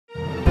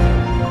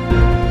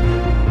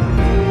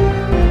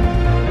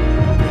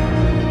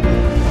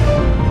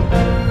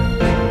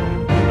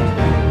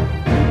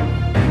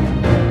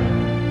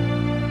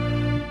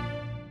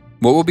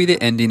What will be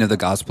the ending of the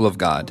gospel of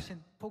God?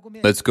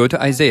 Let's go to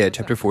Isaiah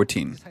chapter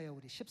 14.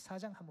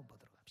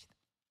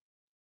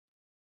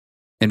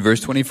 In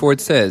verse 24 it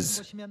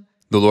says,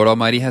 "The Lord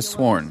Almighty has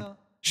sworn,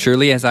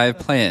 surely as I have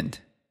planned,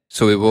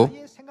 so it will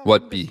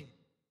what be?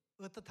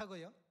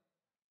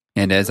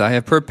 And as I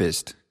have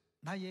purposed,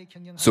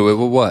 so it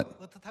will what?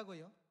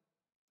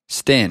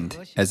 Stand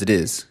as it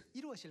is."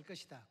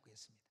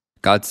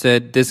 God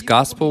said this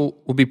gospel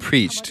will be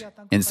preached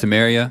in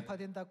Samaria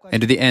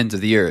and to the ends of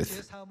the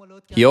earth.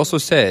 He also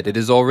said it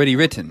is already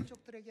written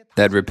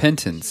that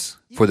repentance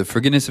for the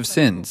forgiveness of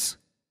sins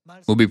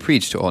will be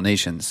preached to all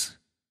nations.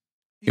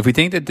 If we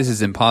think that this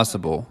is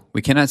impossible,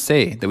 we cannot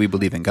say that we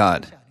believe in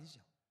God.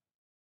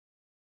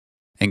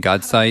 In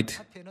God's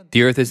sight,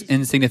 the earth is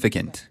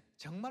insignificant.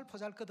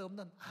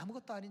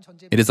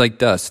 It is like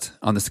dust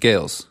on the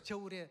scales.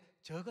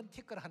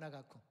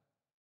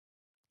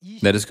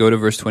 Let us go to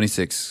verse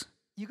 26.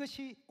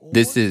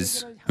 This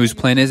is, whose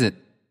plan is it?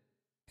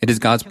 It is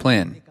God's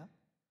plan.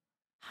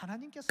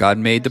 God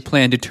made the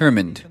plan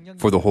determined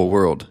for the whole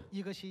world.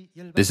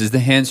 This is the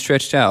hand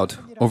stretched out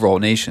over all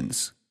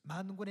nations.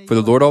 For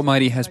the Lord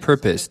Almighty has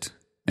purposed,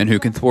 and who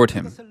can thwart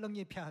him?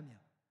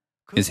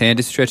 His hand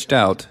is stretched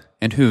out,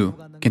 and who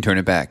can turn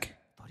it back?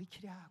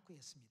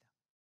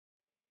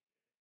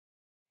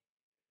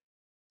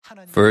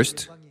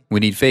 First, we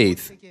need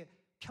faith,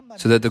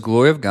 so that the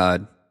glory of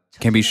God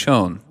can be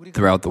shown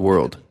throughout the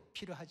world.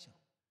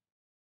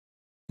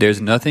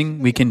 There's nothing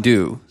we can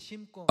do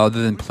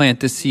other than plant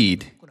the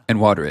seed and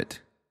water it.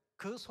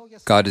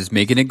 God is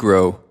making it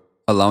grow,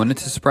 allowing it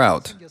to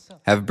sprout,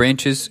 have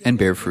branches, and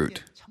bear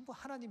fruit.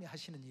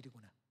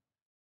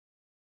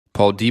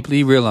 Paul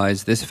deeply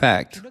realized this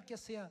fact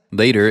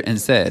later and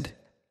said,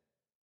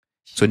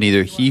 "So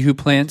neither he who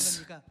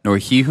plants nor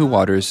he who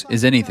waters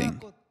is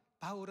anything."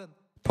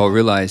 Paul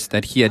realized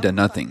that he had done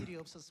nothing.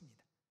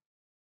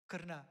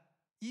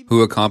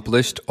 Who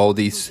accomplished all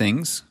these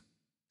things?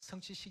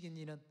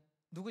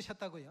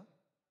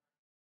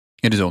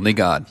 It is only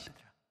God.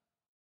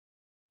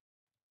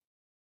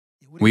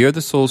 We are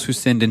the souls who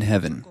sinned in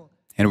heaven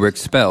and were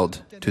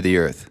expelled to the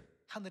earth.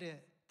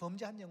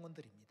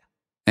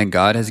 And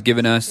God has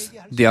given us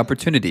the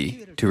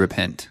opportunity to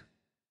repent.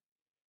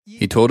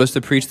 He told us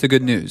to preach the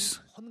good news,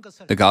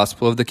 the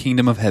gospel of the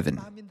kingdom of heaven,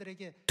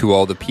 to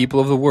all the people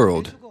of the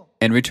world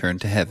and return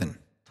to heaven.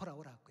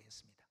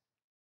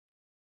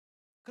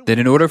 That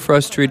in order for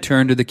us to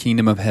return to the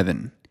kingdom of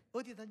heaven,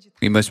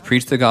 we must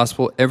preach the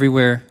gospel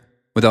everywhere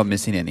without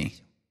missing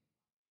any.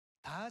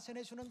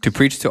 To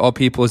preach to all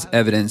people is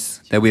evidence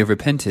that we have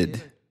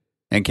repented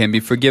and can be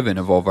forgiven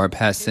of all of our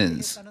past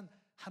sins.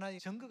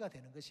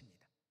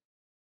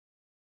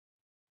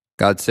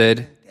 God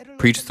said,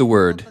 "Preach the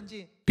word,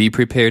 be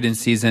prepared in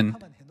season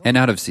and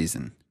out of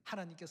season."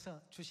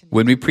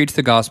 When we preach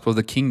the gospel of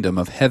the kingdom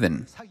of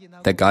heaven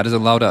that God has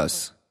allowed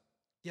us,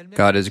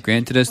 God has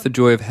granted us the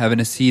joy of having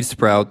a seed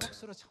sprout,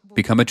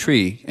 become a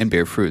tree, and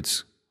bear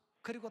fruits.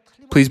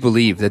 Please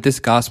believe that this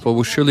gospel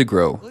will surely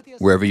grow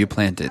wherever you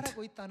plant it.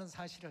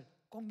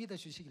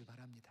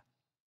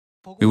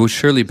 We will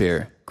surely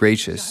bear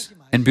gracious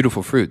and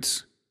beautiful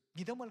fruits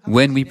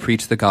when we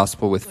preach the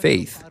gospel with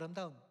faith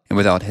and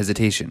without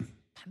hesitation.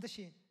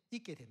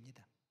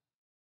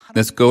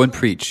 Let's go and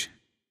preach.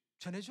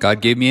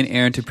 God gave me an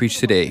errand to preach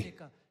today,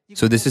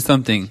 so this is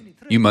something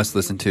you must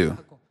listen to.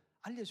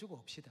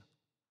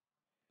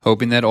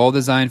 Hoping that all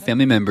the Zion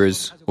family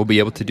members will be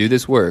able to do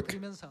this work,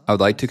 I would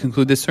like to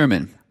conclude this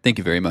sermon. Thank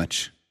you very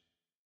much.